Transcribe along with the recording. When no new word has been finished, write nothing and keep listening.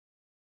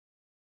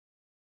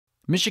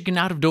Michigan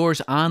Out of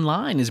Doors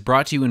Online is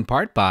brought to you in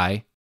part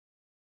by...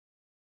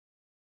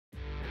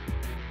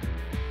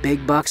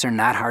 Big bucks are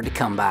not hard to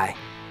come by.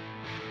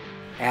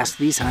 Ask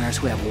these hunters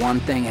who have one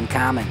thing in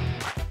common.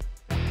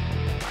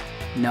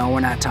 No,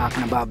 we're not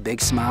talking about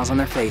big smiles on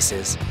their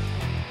faces.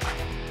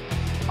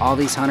 All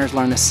these hunters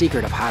learn the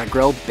secret of how to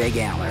grow big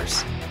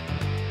antlers.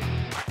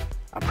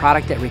 A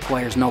product that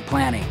requires no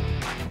planning.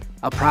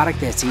 A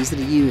product that's easy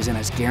to use and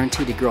is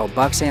guaranteed to grow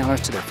buck's antlers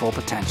to their full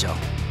potential.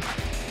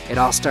 It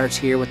all starts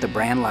here with the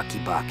brand Lucky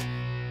Buck.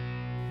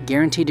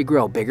 Guaranteed to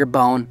grow bigger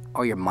bone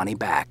or your money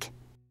back.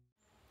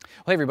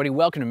 Well, hey everybody,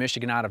 welcome to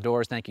Michigan Out of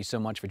Doors. Thank you so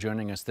much for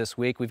joining us this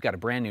week. We've got a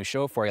brand new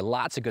show for you,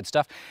 lots of good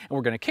stuff, and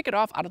we're going to kick it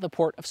off out of the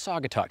port of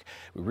Saugatuck.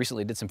 We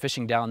recently did some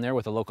fishing down there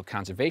with a local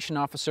conservation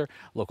officer,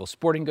 a local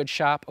sporting goods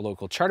shop, a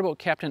local charter boat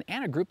captain,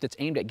 and a group that's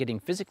aimed at getting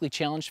physically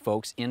challenged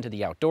folks into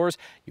the outdoors.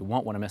 You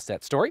won't want to miss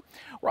that story.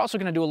 We're also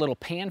going to do a little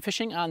pan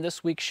fishing on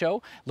this week's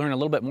show, learn a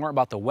little bit more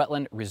about the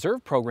Wetland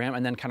Reserve Program,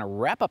 and then kind of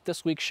wrap up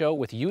this week's show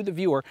with you, the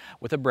viewer,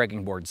 with a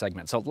bragging board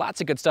segment. So lots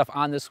of good stuff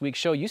on this week's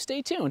show. You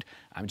stay tuned.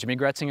 I'm Jimmy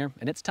Gretzinger,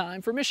 and it's time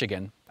for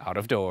Michigan Out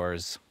of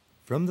Doors.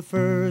 From the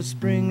first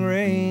spring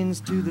rains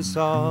to the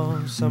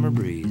soft summer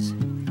breeze,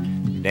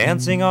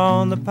 dancing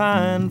on the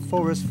pine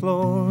forest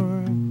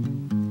floor,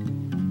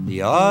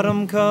 the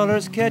autumn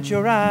colors catch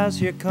your eyes.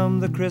 Here come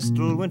the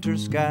crystal winter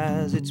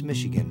skies. It's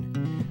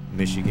Michigan,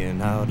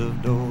 Michigan out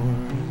of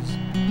doors.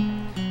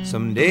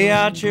 Someday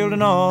our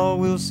children all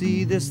will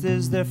see this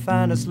is their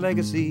finest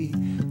legacy,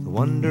 the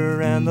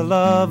wonder and the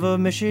love of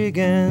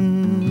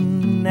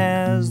Michigan.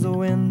 As the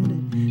wind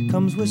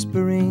comes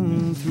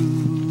whispering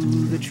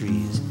through the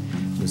trees,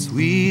 the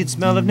sweet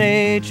smell of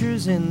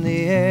nature's in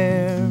the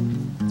air.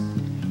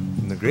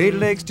 From the Great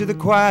Lakes to the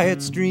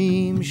quiet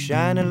stream,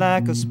 shining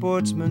like a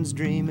sportsman's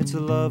dream, it's the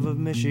love of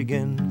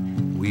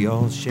Michigan we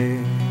all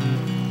share.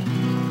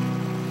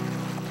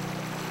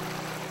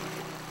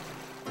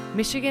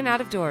 Michigan Out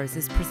of Doors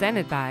is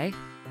presented by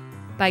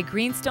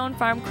Greenstone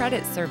Farm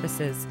Credit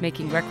Services,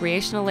 making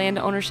recreational land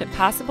ownership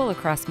possible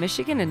across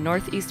Michigan and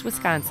northeast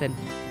Wisconsin.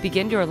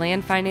 Begin your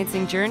land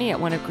financing journey at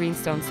one of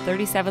Greenstone's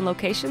 37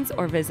 locations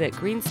or visit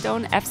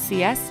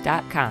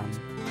greenstonefcs.com.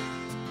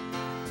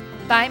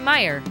 By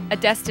Meyer, a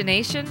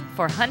destination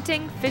for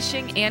hunting,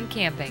 fishing, and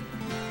camping.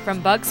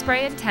 From bug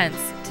spray and tents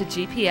to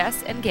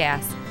GPS and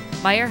gas,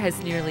 Meyer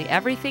has nearly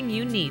everything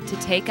you need to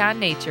take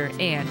on nature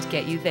and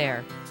get you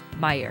there.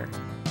 Meyer.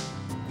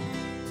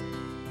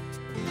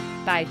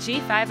 By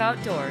G5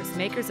 Outdoors,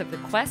 makers of the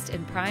Quest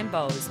and Prime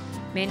bows.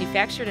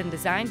 Manufactured and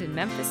designed in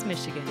Memphis,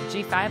 Michigan,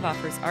 G5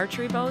 offers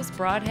archery bows,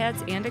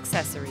 broadheads, and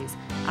accessories.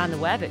 On the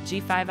web at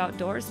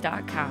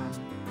g5outdoors.com.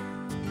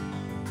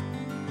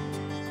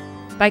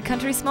 By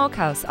Country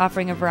Smokehouse,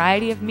 offering a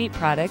variety of meat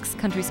products.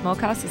 Country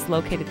Smokehouse is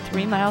located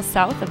 3 miles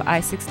south of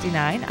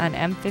I-69 on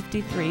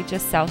M53,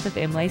 just south of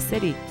Imlay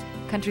City.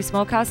 Country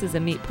Smokehouse is a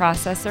meat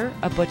processor,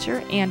 a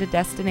butcher, and a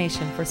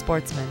destination for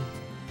sportsmen.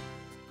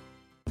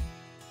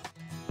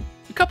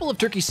 A couple of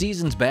turkey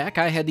seasons back,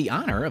 I had the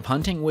honor of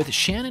hunting with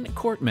Shannon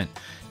Cortman.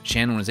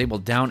 Shannon was able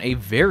to down a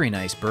very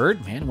nice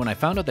bird, and when I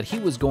found out that he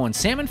was going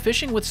salmon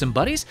fishing with some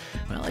buddies,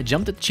 well, I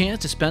jumped at the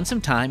chance to spend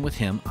some time with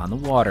him on the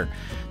water.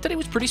 Today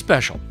was pretty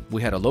special.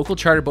 We had a local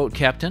charter boat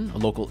captain, a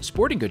local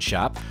sporting goods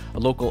shop, a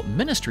local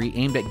ministry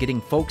aimed at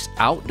getting folks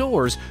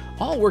outdoors,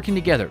 all working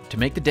together to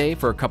make the day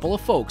for a couple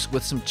of folks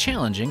with some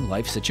challenging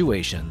life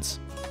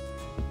situations.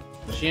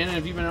 Shannon,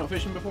 have you been out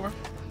fishing before?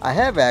 I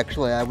have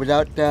actually. I was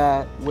out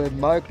with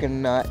Mark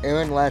and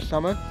Aaron last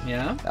summer.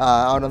 Yeah?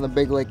 Out on the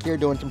big lake here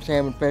doing some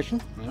salmon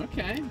fishing.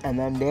 Okay. And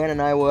then Dan and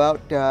I were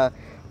out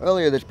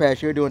earlier this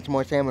past year doing some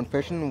more salmon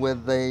fishing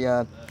with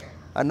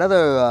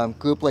another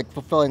group like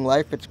Fulfilling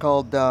Life. It's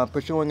called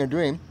Pursuing a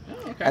Dream.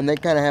 Oh, okay. And they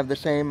kind of have the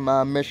same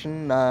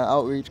mission,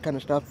 outreach kind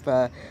of stuff,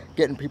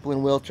 getting people in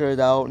wheelchairs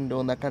out and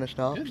doing that kind of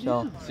stuff. Good,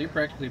 so, yeah. So you're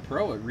practically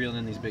pro at reeling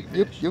in these big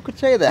fish. you could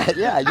say that,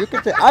 yeah. You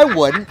could say. I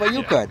wouldn't, but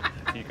you could.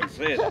 You can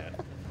say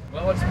that.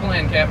 Well, what's the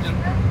plan, Captain?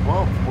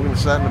 Well, we're going to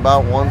set in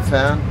about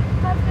 110.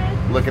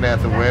 Looking at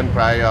the wind,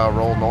 probably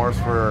roll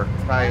north for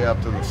probably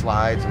up to the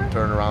slides and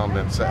turn around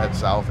and head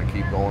south and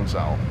keep going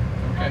south.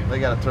 Okay.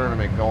 They got a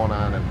tournament going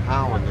on in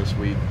Holland this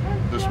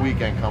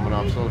weekend coming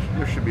up, so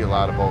there should be a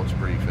lot of boats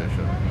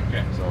pre-fishing.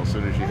 Okay. So as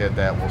soon as you hit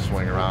that, we'll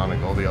swing around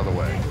and go the other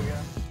way.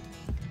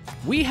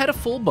 We had a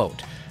full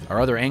boat. Our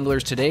other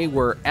anglers today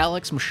were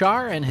Alex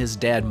Mashar and his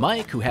dad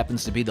Mike, who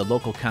happens to be the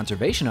local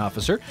conservation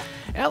officer.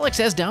 Alex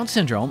has Down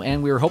syndrome,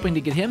 and we were hoping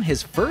to get him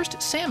his first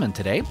salmon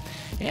today.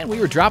 And we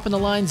were dropping the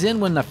lines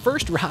in when the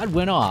first rod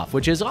went off,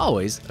 which is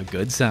always a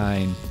good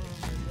sign.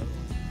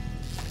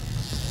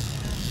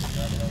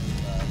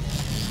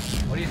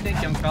 What do you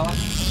think, young fella?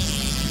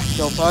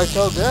 So far,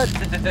 so good.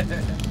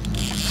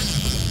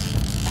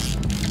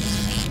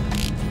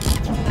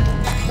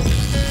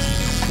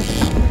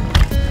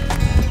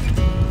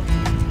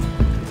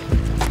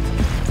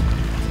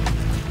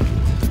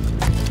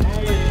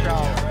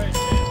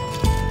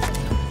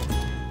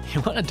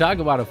 want to talk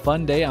about a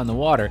fun day on the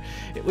water?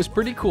 It was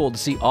pretty cool to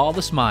see all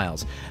the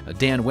smiles.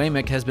 Dan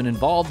Waymick has been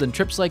involved in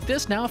trips like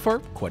this now for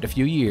quite a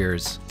few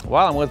years.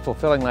 Well, I'm with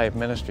Fulfilling Life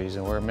Ministries,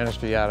 and we're a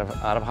ministry out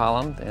of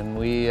Holland, and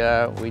we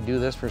do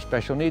this for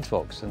special needs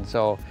folks. And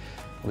so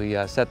we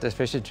set this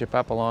fishing trip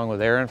up along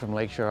with Aaron from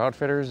Lakeshore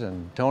Outfitters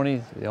and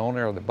Tony, the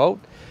owner of the boat.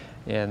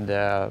 And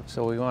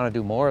so we want to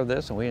do more of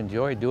this, and we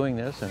enjoy doing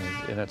this,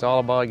 and it's all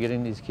about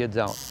getting these kids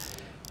out.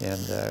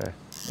 And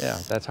yeah,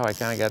 that's how I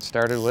kind of got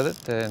started with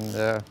it,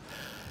 and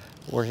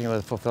working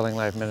with Fulfilling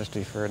Life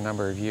Ministry for a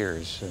number of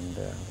years. And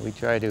we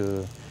try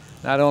to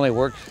not only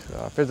work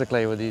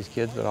physically with these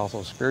kids, but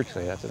also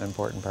spiritually. That's an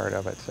important part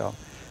of it. So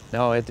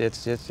no,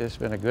 it's just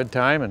been a good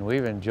time, and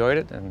we've enjoyed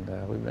it, and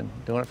we've been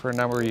doing it for a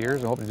number of years,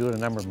 and hope to do it a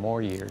number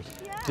more years.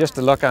 Just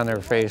the look on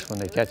their face when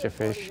they catch a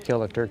fish,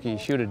 kill a turkey,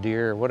 shoot a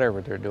deer,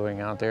 whatever they're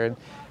doing out there.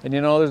 And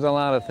you know, there's a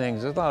lot of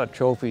things, there's a lot of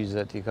trophies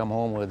that you come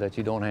home with that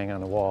you don't hang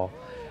on the wall.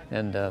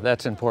 And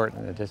that's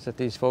important, just that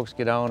these folks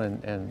get out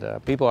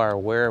and people are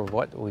aware of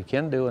what we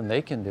can do and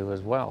they can do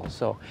as well.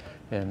 So,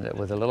 and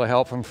with a little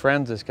help from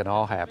friends, this can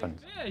all happen.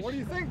 What do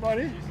you think,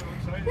 buddy?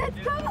 Let's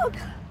go!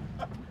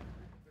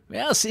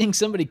 Well, seeing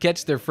somebody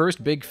catch their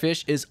first big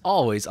fish is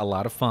always a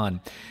lot of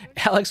fun.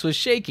 Alex was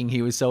shaking,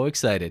 he was so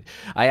excited.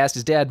 I asked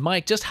his dad,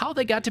 Mike, just how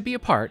they got to be a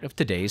part of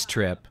today's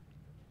trip.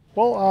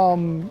 Well,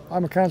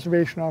 I'm a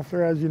conservation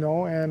officer, as you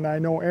know, and I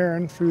know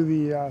Aaron through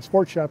the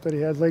sports shop that he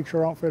has,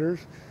 Lakeshore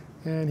Outfitters.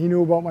 And he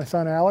knew about my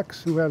son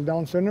Alex, who has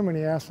Down syndrome, and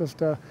he asked us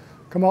to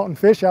come out and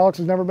fish. Alex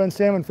has never been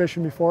salmon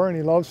fishing before, and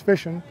he loves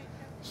fishing.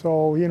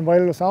 So he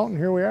invited us out, and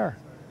here we are.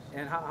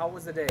 And how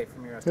was the day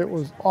from your estimation? It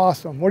was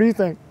awesome. What do you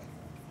think?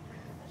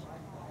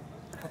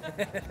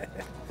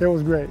 It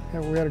was great.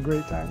 We had a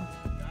great time.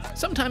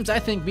 Sometimes I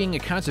think being a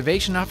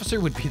conservation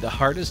officer would be the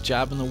hardest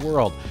job in the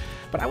world.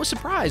 But I was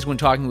surprised when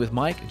talking with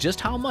Mike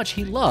just how much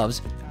he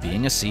loves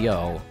being a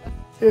CO.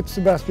 It's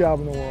the best job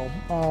in the world.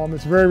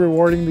 It's very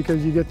rewarding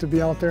because you get to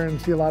be out there and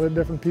see a lot of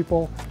different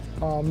people,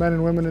 men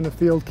and women in the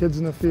field, kids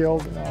in the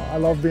field. I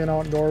love being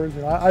outdoors.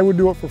 I would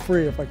do it for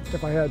free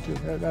if I had to.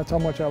 That's how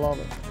much I love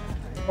it.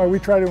 We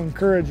try to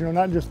encourage,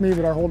 not just me,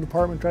 but our whole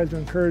department tries to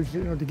encourage,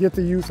 to get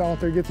the youth out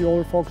there, get the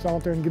older folks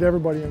out there, and get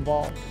everybody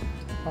involved.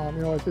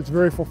 It's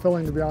very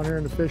fulfilling to be out here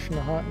and to fish and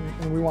to hunt,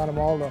 and we want them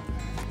all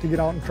to get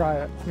out and try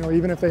it.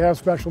 Even if they have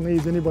special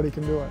needs, anybody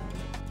can do it.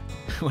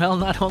 Well,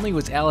 not only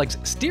was Alex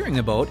steering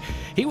the boat,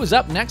 he was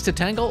up next to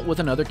tangle with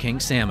another king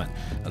salmon.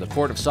 Now, the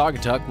port of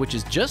Saugatuck, which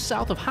is just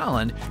south of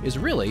Holland, is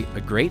really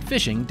a great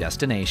fishing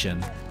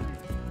destination.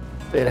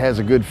 It has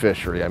a good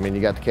fishery. I mean,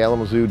 you got the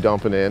Kalamazoo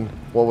dumping in.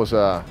 What was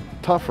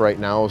tough right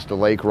now is the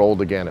lake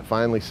rolled again. It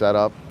finally set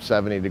up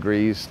 70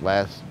 degrees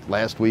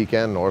last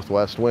weekend.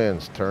 Northwest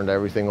winds turned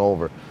everything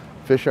over.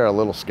 Fish are a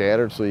little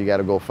scattered, so you got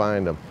to go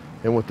find them.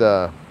 And with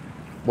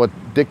what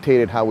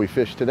dictated how we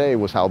fished today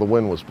was how the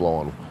wind was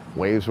blowing.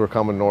 Waves were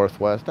coming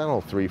northwest,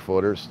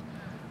 3-footers.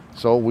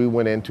 So we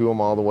went into them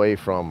all the way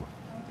from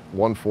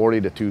 140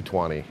 to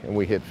 220, and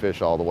we hit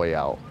fish all the way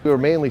out. We were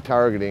mainly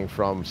targeting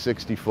from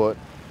 60 foot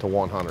to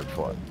 100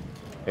 foot.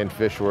 And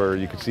fish were,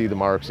 you could see the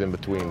marks in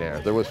between there.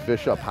 There was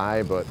fish up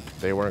high, but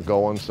they weren't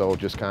going, so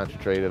just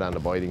concentrated on the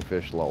biting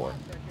fish lower.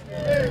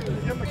 Hey,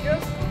 give him a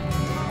kiss.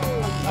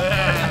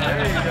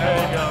 There you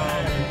go.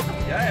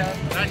 Yeah,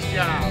 nice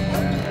job.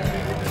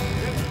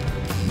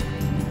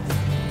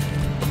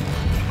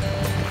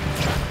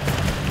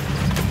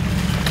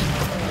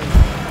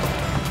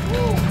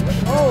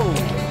 Oh!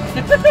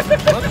 Look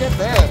at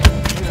that!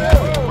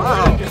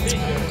 Wow!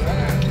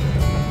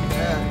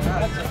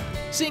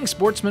 Seeing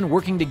sportsmen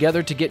working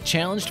together to get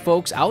challenged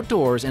folks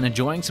outdoors and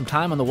enjoying some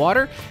time on the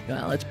water,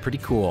 well, it's pretty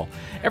cool.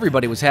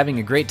 Everybody was having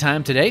a great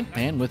time today,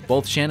 and with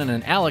both Shannon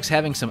and Alex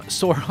having some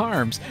sore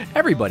arms,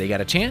 everybody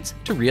got a chance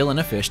to reel in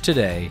a fish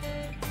today.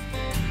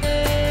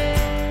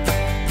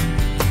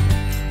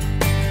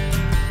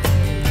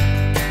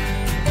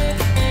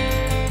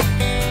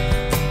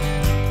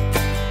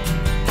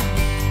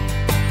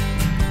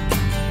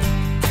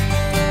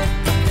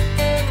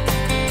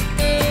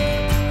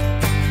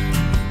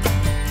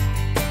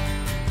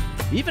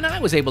 Even I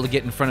was able to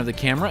get in front of the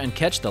camera and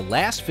catch the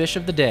last fish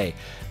of the day.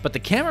 But the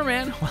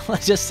cameraman, well,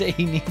 let's just say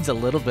he needs a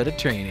little bit of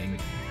training.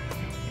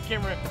 The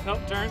camera, no,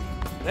 turn.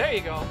 There you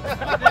go. All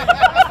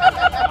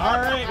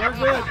right, we're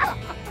good.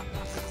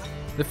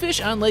 The fish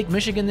on Lake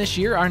Michigan this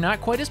year are not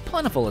quite as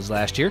plentiful as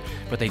last year,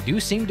 but they do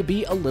seem to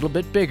be a little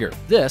bit bigger.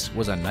 This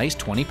was a nice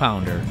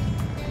 20-pounder.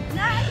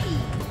 Nice!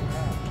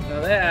 Now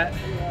that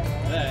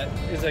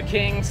is a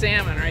king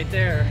salmon right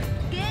there.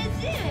 Good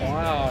shit.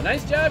 Wow,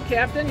 nice job,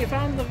 Captain. You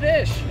found the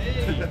fish.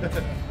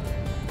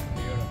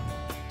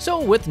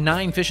 So with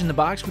 9 fish in the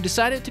box, we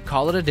decided to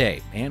call it a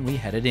day, and we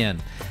headed in.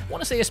 I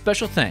want to say a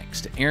special thanks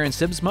to Aaron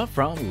Sibsma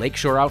from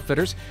Lakeshore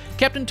Outfitters,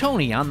 Captain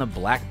Tony on the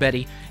Black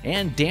Betty,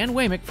 and Dan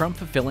Waymick from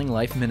Fulfilling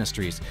Life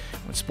Ministries.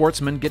 When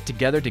sportsmen get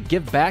together to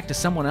give back to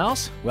someone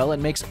else, well, it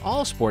makes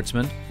all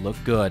sportsmen look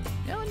good.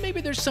 Now, maybe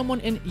there's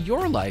someone in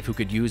your life who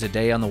could use a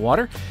day on the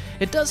water.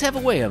 It does have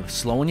a way of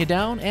slowing you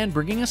down and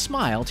bringing a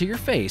smile to your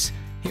face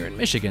here in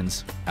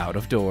Michigan's Out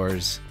of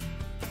Doors.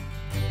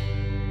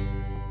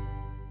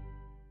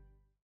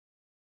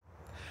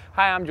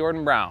 Hi, I'm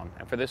Jordan Brown,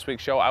 and for this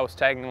week's show I was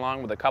tagging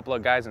along with a couple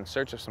of guys in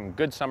search of some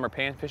good summer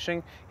pan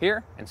fishing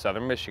here in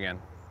southern Michigan.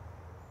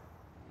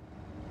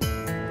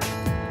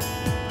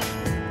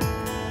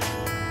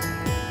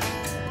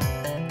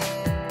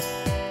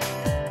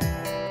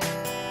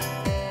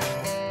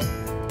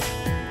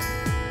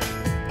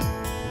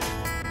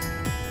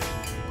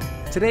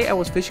 Today I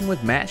was fishing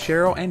with Matt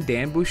Sherrill and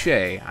Dan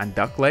Boucher on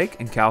Duck Lake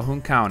in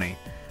Calhoun County.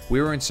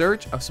 We were in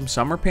search of some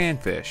summer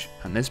panfish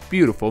on this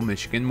beautiful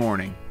Michigan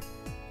morning.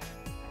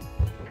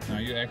 Now,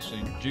 are you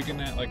actually jigging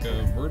that like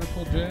a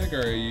vertical jig,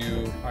 or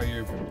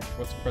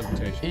what's the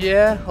presentation?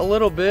 Yeah, a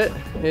little bit.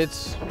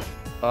 It's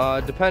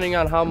depending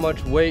on how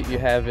much weight you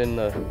have in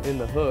the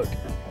hook.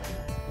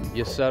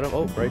 You set them.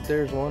 Oh, right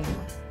there's one.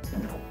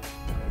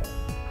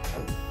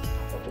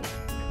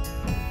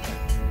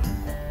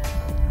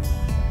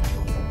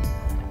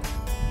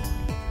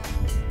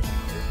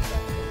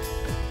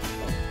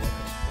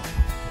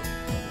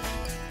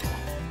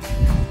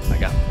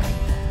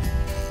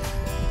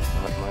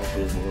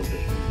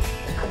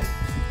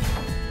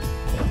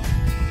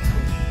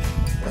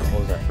 What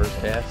was that first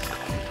cast?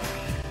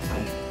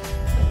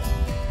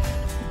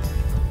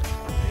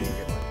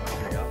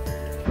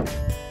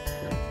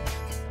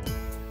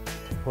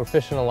 We're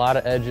fishing a lot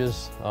of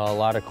edges, a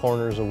lot of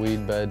corners of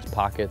weed beds,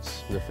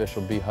 pockets. The fish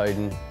will be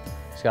hiding.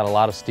 It's got a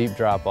lot of steep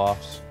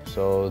drop-offs,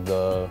 so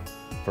the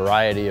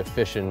variety of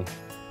fishing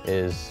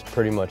is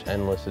pretty much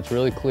endless. It's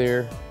really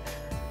clear.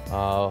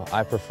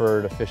 I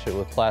prefer to fish it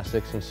with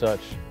plastics and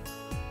such.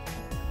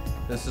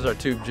 This is our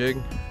tube jig.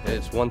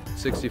 It's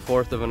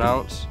 1/64 of an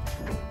ounce.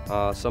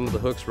 Some of the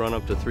hooks run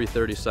up to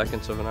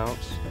 3/32 of an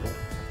ounce.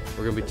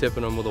 We're gonna be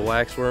tipping them with a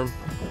waxworm.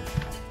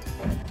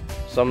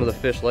 Some of the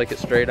fish like it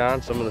straight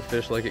on, some of the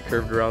fish like it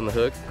curved around the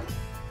hook.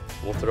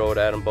 We'll throw it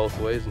at them both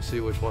ways and see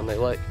which one they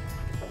like.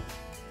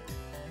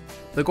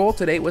 The goal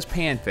today was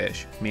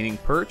panfish, meaning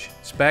perch,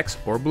 specks,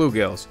 or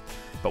bluegills.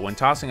 But when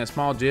tossing a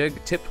small jig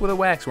tipped with a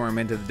waxworm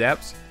into the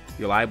depths,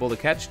 you're liable to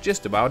catch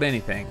just about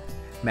anything.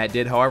 Matt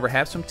did, however,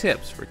 have some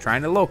tips for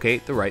trying to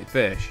locate the right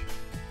fish.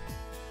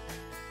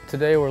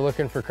 Today we're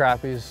looking for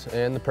crappies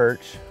and the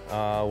perch.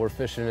 We're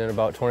fishing in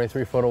about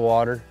 23 foot of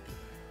water.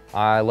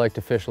 I like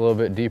to fish a little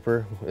bit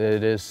deeper.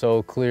 It is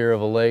so clear of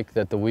a lake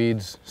that the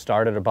weeds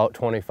start at about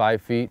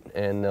 25 feet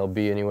and they'll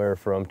be anywhere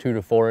from 2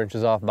 to 4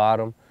 inches off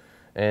bottom,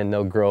 and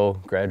they'll grow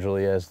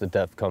gradually as the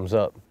depth comes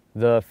up.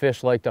 The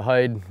fish like to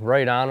hide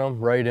right on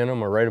them, right in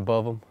them, or right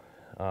above them.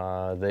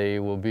 They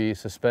will be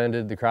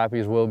suspended. The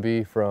crappies will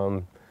be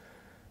from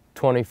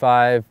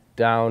 25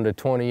 down to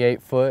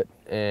 28 foot,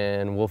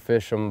 and we'll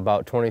fish them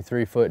about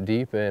 23 foot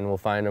deep, and we'll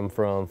find them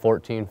from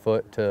 14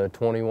 foot to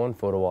 21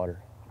 foot of water.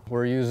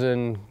 We're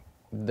using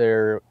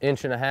their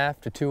 1.5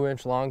 to 2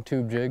 inch long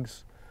tube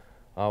jigs.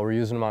 We're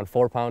using them on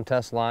 4-pound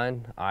test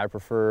line. I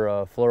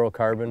prefer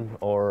fluorocarbon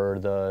or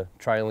the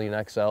Trilene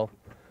XL.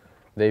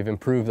 They've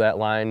improved that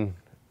line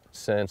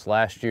since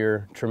last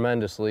year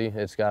tremendously.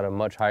 It's got a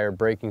much higher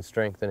breaking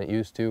strength than it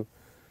used to,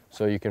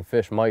 so you can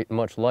fish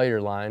much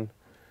lighter line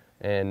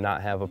and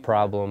not have a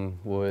problem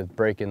with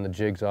breaking the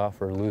jigs off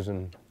or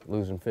losing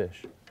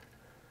fish.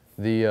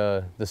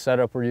 The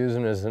setup we're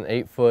using is an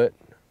 8-foot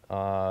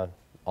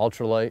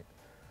ultralight.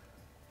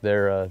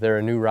 They're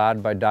a new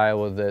rod by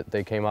Daiwa that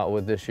they came out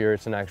with this year.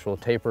 It's an actual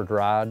tapered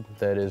rod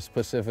that is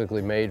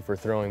specifically made for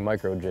throwing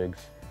micro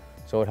jigs.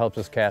 So it helps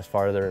us cast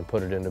farther and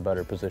put it into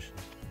better positions.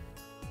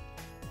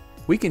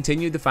 We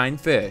continued to find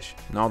fish,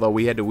 and although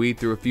we had to weed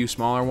through a few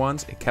smaller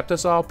ones, it kept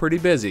us all pretty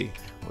busy,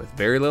 with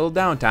very little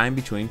downtime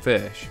between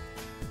fish.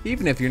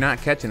 Even if you're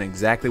not catching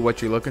exactly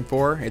what you're looking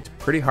for, it's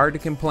pretty hard to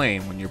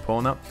complain when you're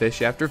pulling up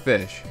fish after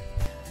fish.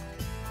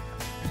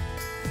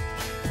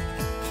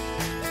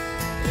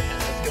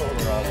 That's going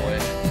the wrong way.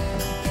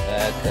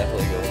 That's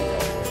definitely going the wrong way.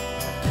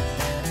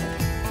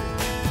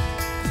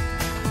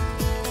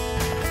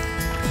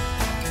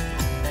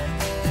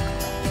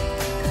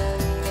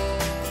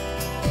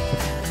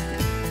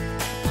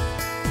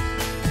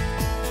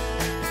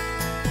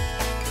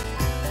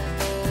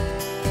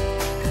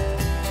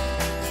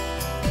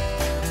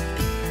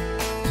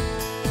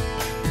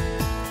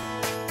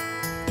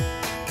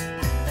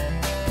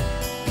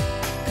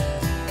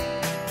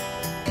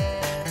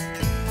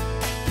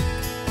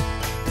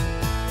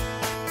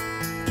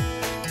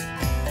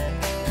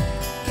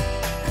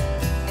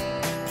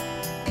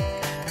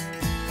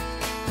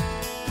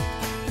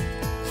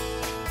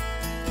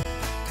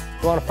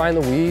 You want to find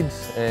the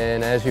weeds,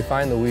 and as you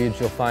find the weeds,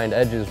 you'll find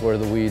edges where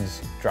the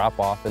weeds drop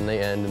off and they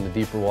end and the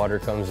deeper water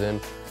comes in.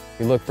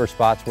 You look for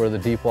spots where the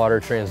deep water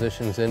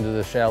transitions into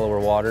the shallower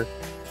water,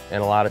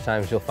 and a lot of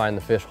times you'll find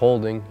the fish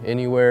holding.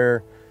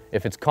 Anywhere,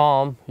 if it's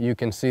calm, you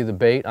can see the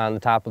bait on the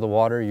top of the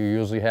water. You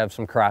usually have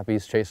some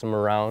crappies chase them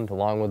around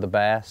along with the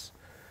bass.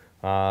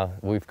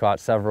 We've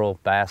caught several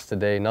bass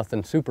today,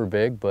 nothing super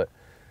big, but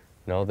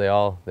you know, they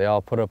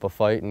all put up a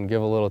fight and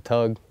give a little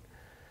tug.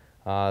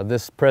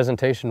 This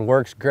presentation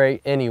works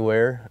great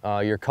anywhere.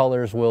 Your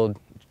colors will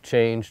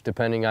change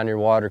depending on your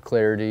water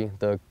clarity,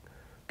 the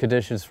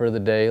conditions for the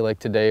day. Like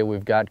today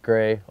we've got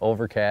gray,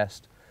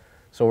 overcast.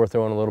 So we're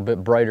throwing a little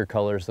bit brighter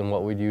colors than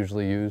what we'd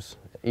usually use.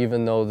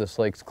 Even though this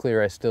lake's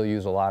clear, I still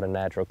use a lot of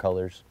natural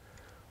colors.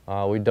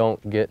 We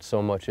don't get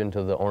so much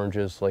into the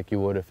oranges like you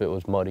would if it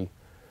was muddy.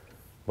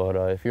 But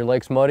if your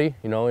lake's muddy,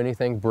 you know,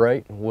 anything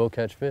bright will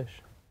catch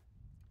fish.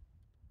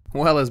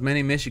 Well, as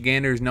many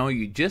Michiganders know,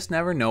 you just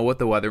never know what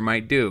the weather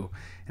might do,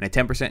 and a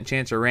 10%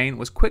 chance of rain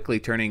was quickly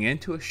turning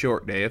into a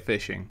short day of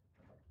fishing.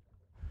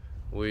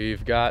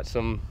 We've got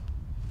some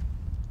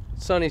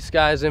sunny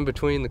skies in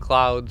between the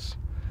clouds,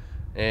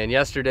 and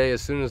yesterday,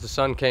 as soon as the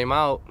sun came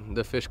out,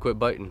 the fish quit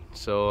biting.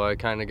 So I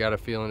kind of got a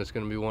feeling it's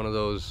going to be one of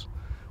those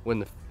when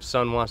the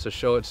sun wants to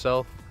show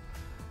itself.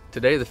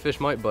 Today the fish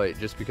might bite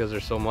just because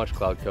there's so much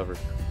cloud cover.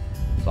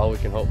 So all we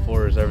can hope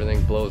for is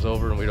everything blows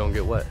over and we don't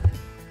get wet.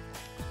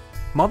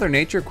 Mother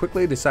Nature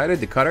quickly decided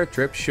to cut our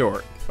trip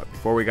short, but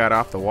before we got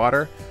off the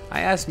water,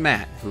 I asked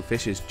Matt, who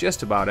fishes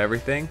just about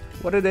everything,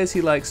 what it is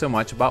he likes so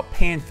much about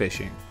pan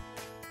fishing.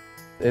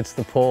 It's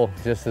the pull,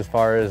 just as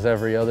far as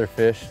every other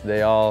fish.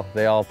 They all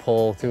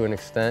pull to an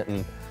extent,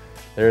 and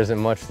there isn't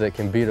much that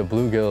can beat a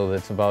bluegill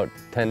that's about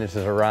 10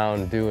 inches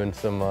around doing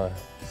some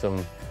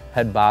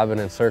head bobbing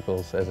in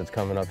circles as it's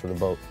coming up to the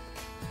boat.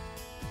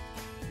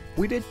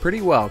 We did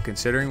pretty well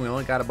considering we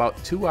only got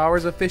about 2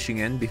 hours of fishing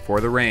in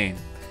before the rain.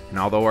 And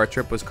although our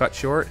trip was cut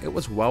short, it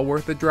was well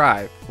worth the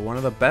drive for one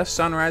of the best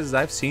sunrises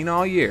I've seen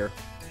all year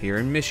here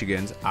in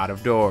Michigan's Out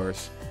of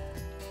Doors.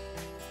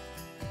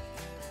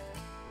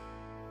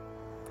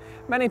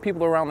 Many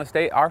people around the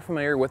state are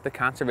familiar with the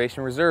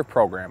Conservation Reserve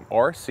Program,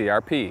 or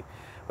CRP.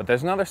 But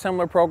there's another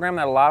similar program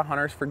that a lot of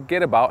hunters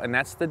forget about, and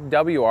that's the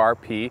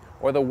WRP,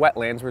 or the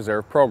Wetlands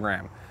Reserve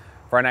Program.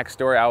 For our next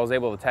story, I was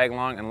able to tag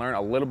along and learn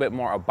a little bit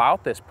more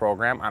about this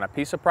program on a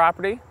piece of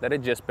property that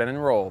had just been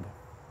enrolled.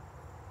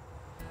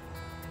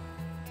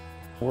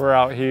 We're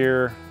out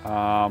here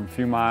a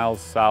few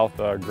miles south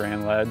of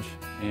Grand Ledge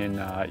in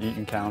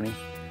Eaton County,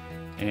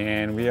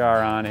 and we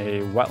are on a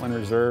wetland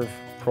reserve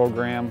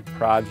program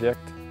project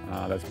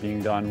that's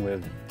being done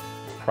with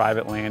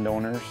private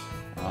landowners.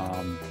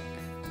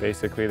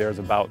 Basically, there's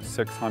about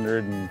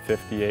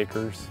 650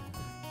 acres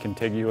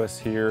contiguous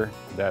here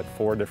that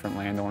 4 different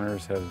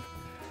landowners have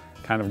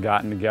kind of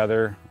gotten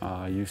together.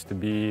 Used to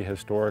be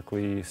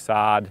historically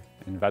sod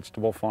and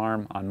vegetable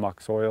farm on muck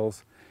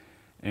soils,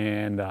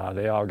 and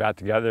they all got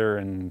together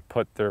and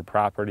put their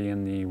property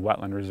in the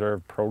Wetland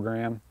Reserve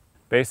Program.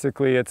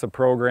 Basically, it's a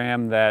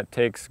program that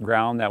takes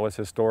ground that was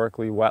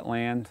historically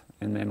wetland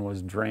and then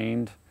was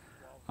drained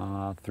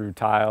through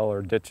tile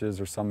or ditches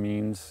or some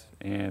means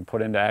and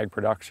put into ag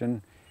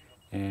production.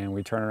 And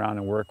we turn around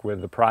and work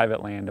with the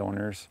private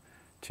landowners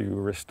to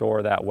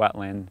restore that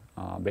wetland,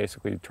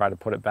 basically try to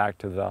put it back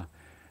to the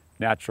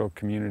natural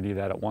community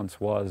that it once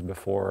was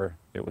before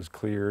it was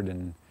cleared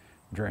and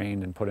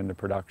drained and put into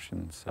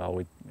production. So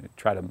we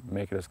try to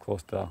make it as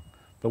close to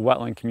the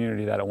wetland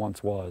community that it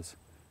once was.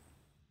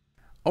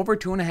 Over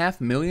 2.5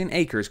 million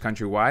acres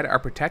countrywide are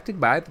protected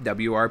by the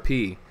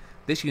WRP.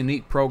 This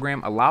unique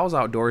program allows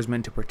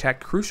outdoorsmen to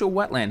protect crucial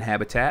wetland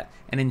habitat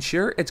and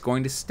ensure it's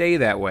going to stay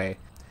that way.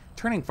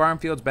 Turning farm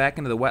fields back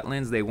into the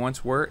wetlands they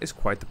once were is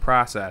quite the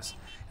process,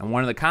 and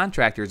one of the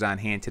contractors on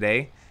hand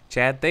today,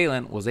 Chad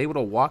Thalen, was able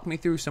to walk me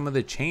through some of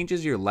the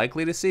changes you're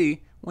likely to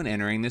see when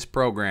entering this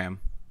program.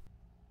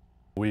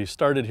 We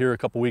started here a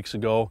couple weeks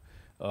ago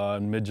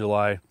in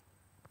mid-July,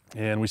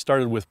 and we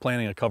started with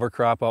planting a cover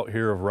crop out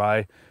here of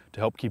rye to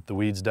help keep the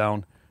weeds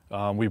down.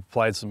 We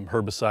applied some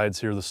herbicides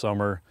here this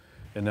summer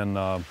and then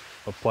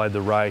applied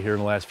the rye here in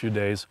the last few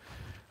days.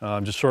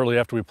 Just shortly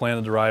after we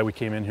planted the rye, we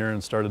came in here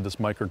and started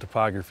this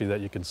micro-topography that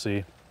you can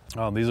see.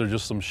 These are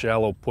just some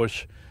shallow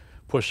push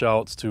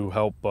outs to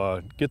help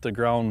get the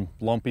ground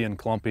lumpy and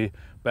clumpy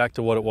back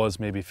to what it was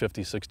maybe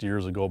 50, 60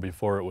 years ago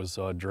before it was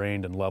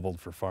drained and leveled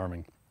for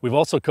farming. We've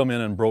also come in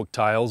and broke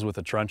tiles with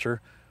a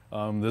trencher.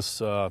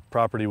 This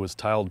property was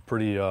tiled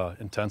pretty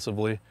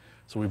intensively,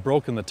 so we've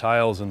broken the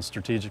tiles in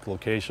strategic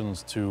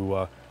locations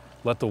to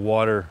let the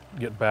water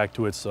get back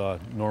to its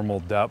normal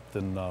depth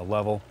and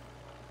level.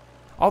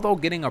 Although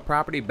getting a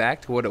property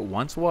back to what it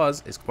once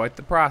was is quite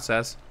the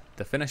process,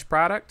 the finished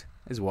product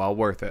is well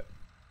worth it.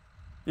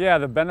 Yeah,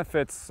 the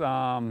benefits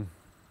are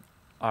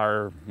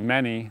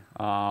many.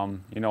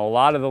 You know, a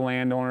lot of the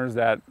landowners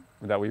that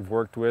we've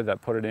worked with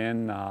that put it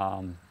in,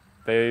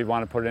 they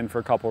want to put it in for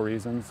a couple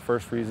reasons.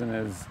 First reason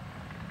is,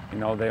 you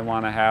know, they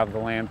want to have the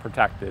land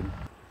protected.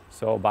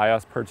 So by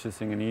us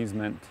purchasing an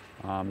easement,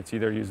 it's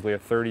either usually a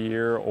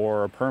 30-year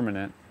or a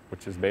permanent,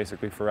 which is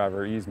basically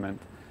forever easement.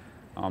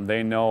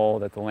 They know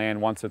that the land,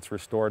 once it's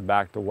restored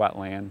back to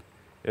wetland,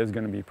 is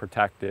going to be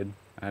protected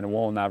and it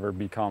will never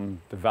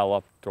become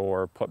developed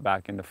or put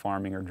back into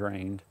farming or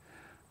drained.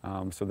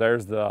 So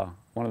there's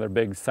one of their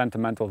big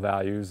sentimental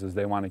values is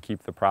they want to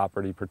keep the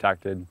property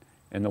protected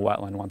in the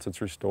wetland once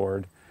it's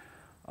restored.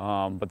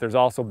 But there's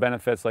also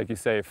benefits, like you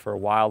say, for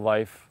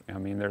wildlife. I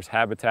mean, there's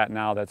habitat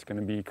now that's going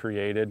to be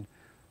created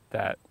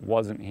that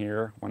wasn't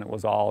here when it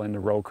was all into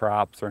row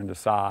crops or into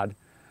sod.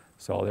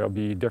 So there'll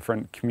be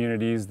different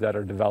communities that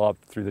are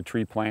developed through the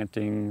tree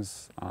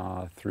plantings,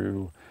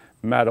 through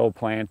meadow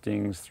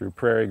plantings, through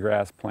prairie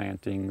grass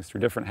plantings,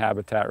 through different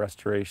habitat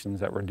restorations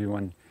that we're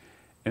doing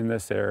in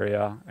this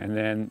area. And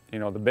then, you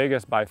know, the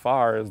biggest by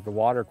far is the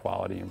water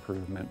quality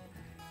improvement.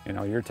 You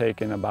know, you're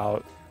taking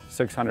about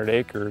 600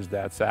 acres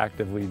that's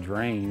actively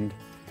drained,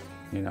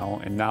 you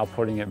know, and now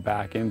putting it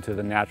back into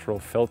the natural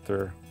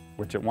filter,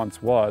 which it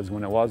once was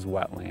when it was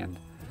wetland.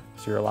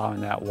 So you're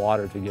allowing that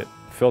water to get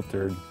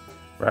filtered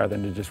rather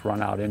than to just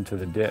run out into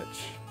the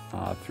ditch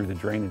through the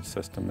drainage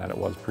system that it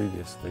was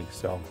previously.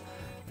 So,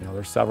 you know,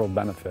 there's several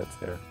benefits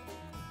there.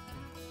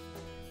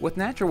 With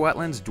natural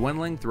wetlands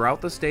dwindling throughout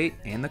the state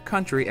and the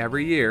country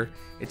every year,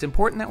 it's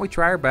important that we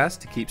try our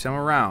best to keep some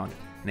around.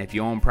 And if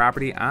you own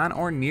property on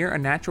or near a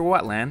natural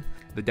wetland,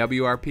 the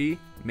WRP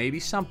may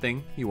be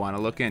something you want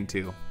to look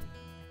into.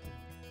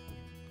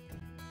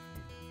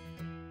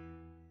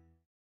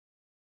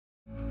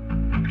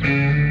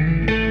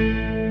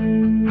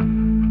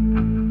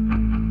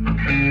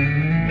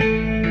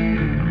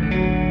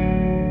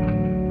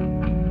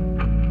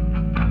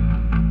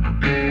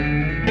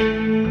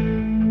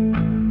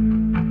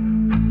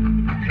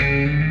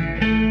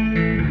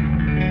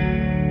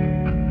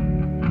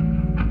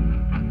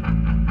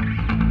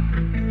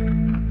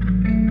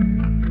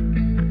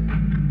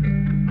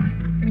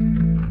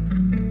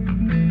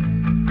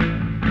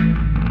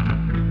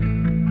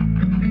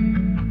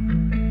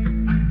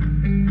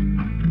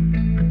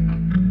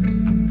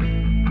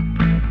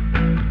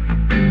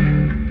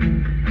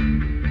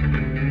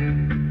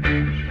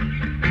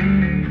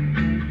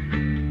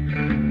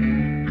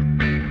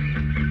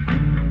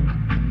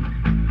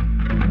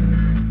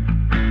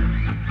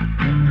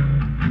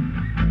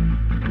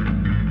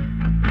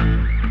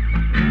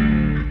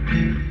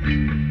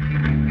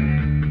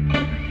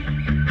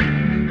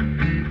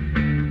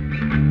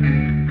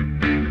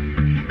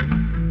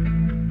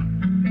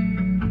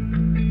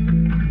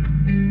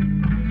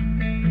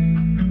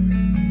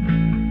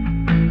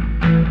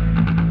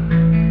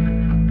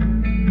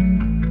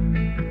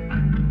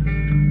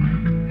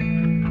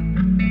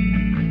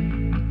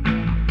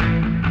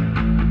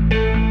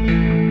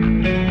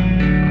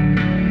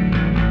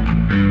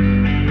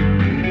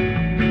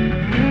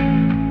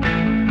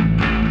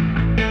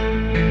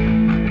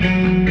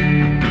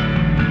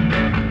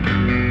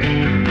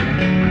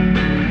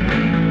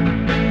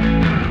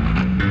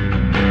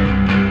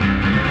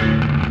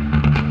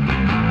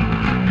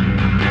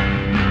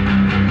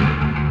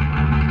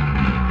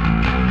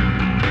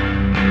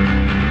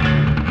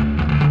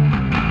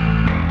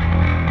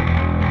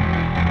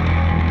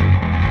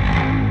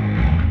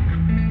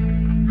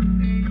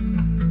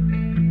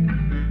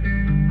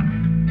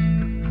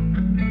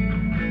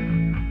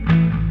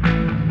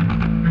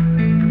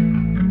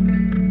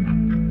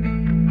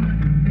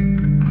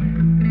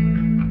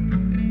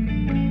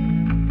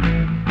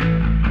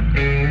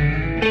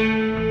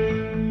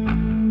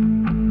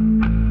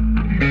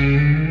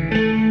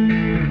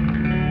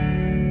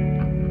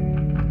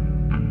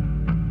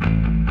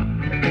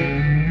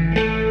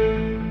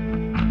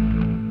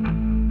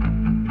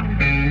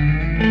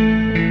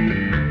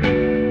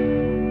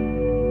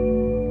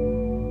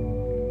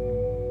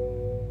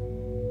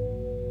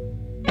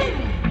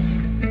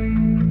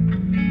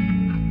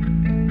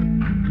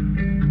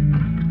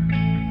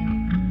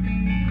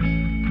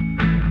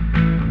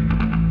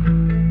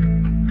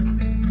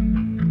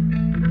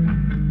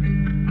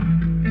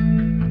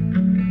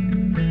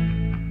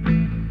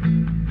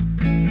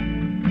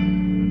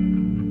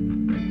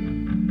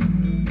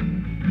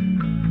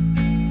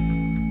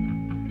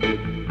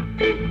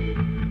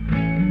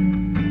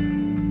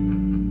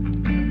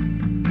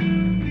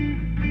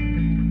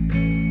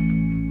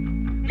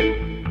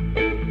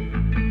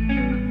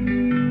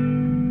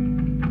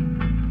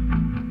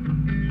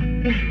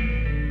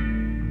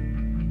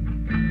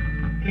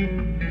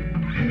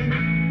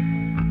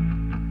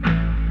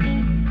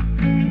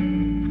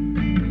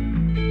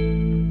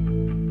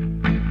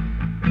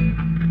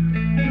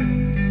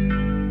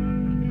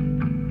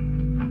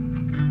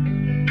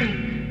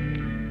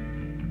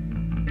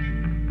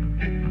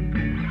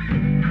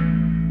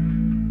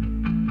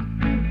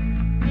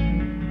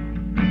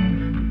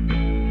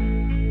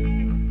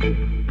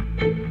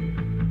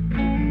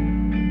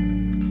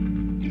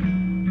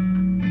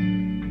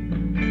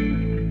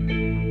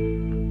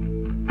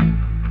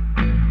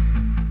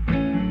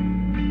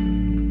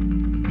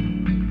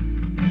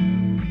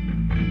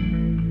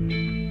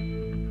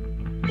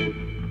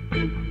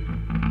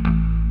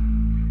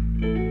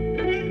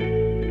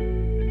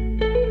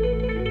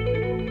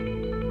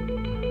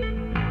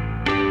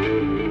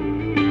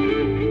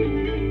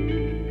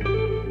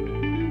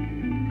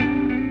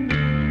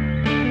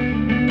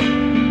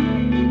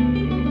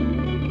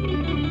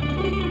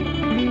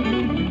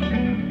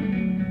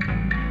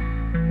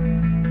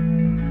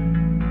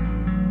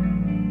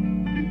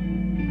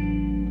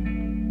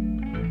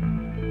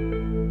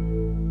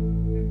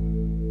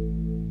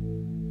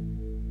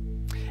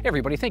 Hey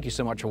everybody, thank you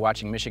so much for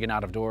watching Michigan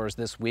Out of Doors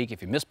this week.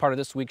 If you missed part of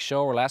this week's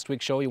show or last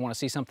week's show, you want to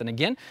see something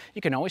again, you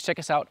can always check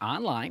us out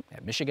online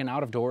at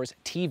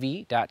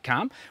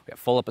michiganoutofdoorstv.com. We have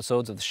full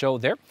episodes of the show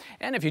there.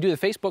 And if you do the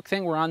Facebook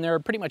thing, we're on there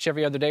pretty much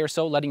every other day or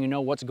so, letting you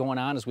know what's going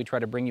on as we try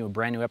to bring you a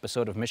brand new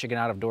episode of Michigan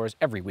Out of Doors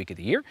every week of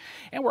the year.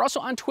 And we're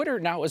also on Twitter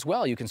now as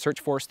well. You can search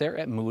for us there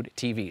at Mood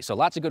TV. So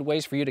lots of good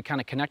ways for you to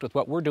kind of connect with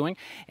what we're doing.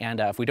 And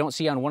if we don't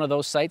see you on one of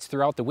those sites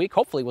throughout the week,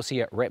 hopefully we'll see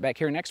you right back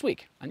here next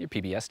week on your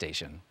PBS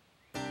station.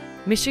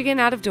 Michigan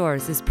Out of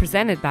Doors is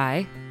presented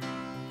by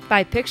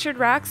Pictured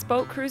Rocks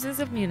Boat Cruises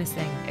of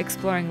Munising,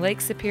 exploring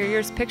Lake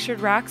Superior's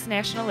Pictured Rocks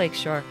National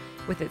Lakeshore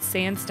with its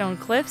sandstone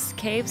cliffs,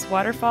 caves,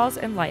 waterfalls,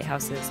 and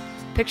lighthouses.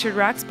 Pictured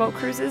Rocks Boat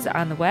Cruises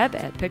on the web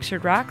at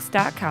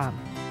picturedrocks.com.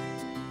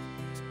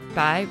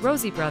 By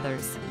Rosie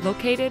Brothers.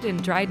 Located in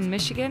Dryden,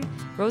 Michigan,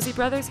 Rosie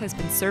Brothers has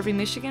been serving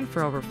Michigan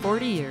for over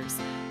 40 years.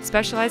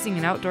 Specializing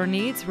in outdoor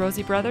needs,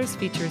 Rosie Brothers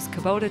features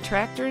Kubota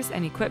tractors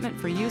and equipment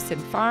for use in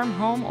farm,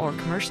 home, or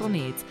commercial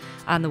needs.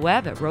 On the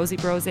web at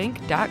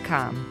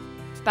rosiebrosinc.com.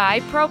 By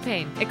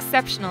Propane,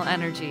 exceptional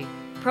energy.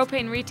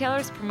 Propane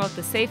retailers promote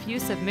the safe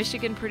use of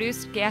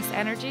Michigan-produced gas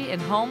energy in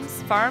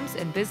homes, farms,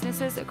 and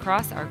businesses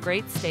across our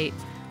great state.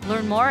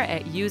 Learn more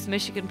at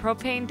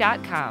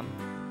usemichiganpropane.com.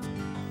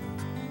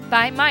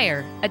 By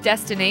Meyer, a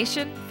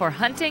destination for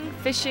hunting,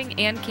 fishing,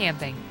 and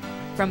camping.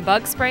 From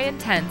bug spray and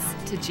tents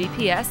to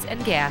GPS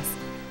and gas,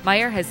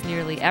 Meyer has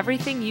nearly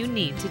everything you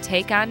need to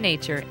take on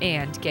nature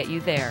and get you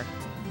there.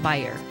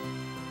 Meyer.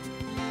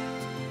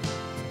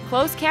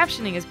 Closed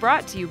captioning is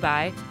brought to you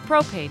by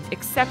Propane,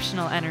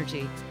 exceptional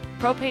energy.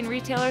 Propane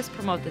retailers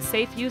promote the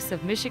safe use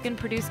of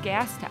Michigan-produced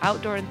gas to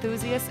outdoor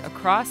enthusiasts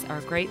across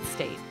our great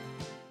state.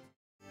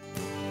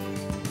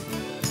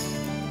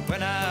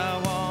 When I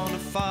wander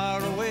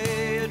far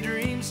away, a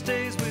dream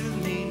stays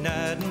with me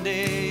night and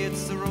day.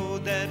 It's the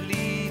road that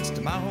leads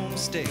to my home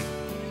state.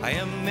 I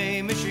am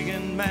a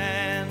Michigan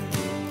man.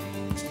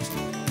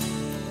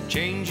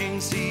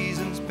 Changing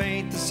seasons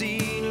paint the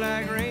scene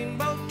like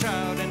rainbow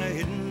trout in a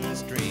hidden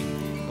stream.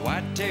 The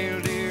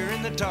white-tailed deer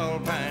in the tall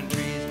pine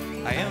trees.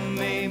 I am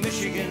a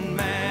Michigan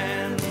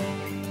man.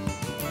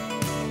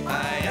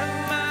 I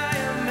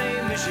am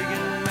a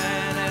Michigan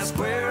man. Ask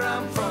where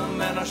I'm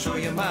from and I'll show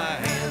you my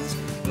hands.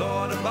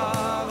 Lord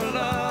above, I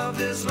love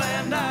this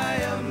land. I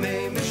am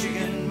a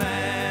Michigan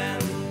man.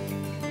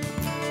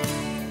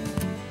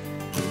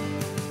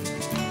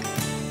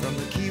 From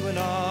the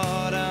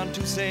Keweenaw down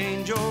to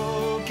St.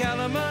 Joe,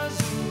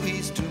 Kalamazoo,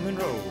 East to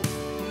Monroe,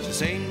 to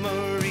St.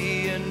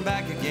 Marie and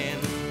back again.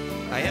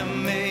 I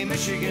am a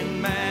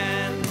Michigan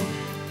man.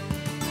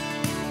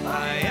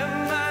 I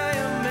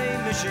am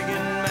a Michigan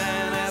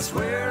man. Ask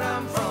where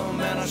I'm from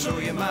and I'll show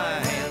you my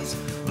hands.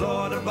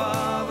 Lord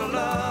above, I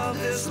love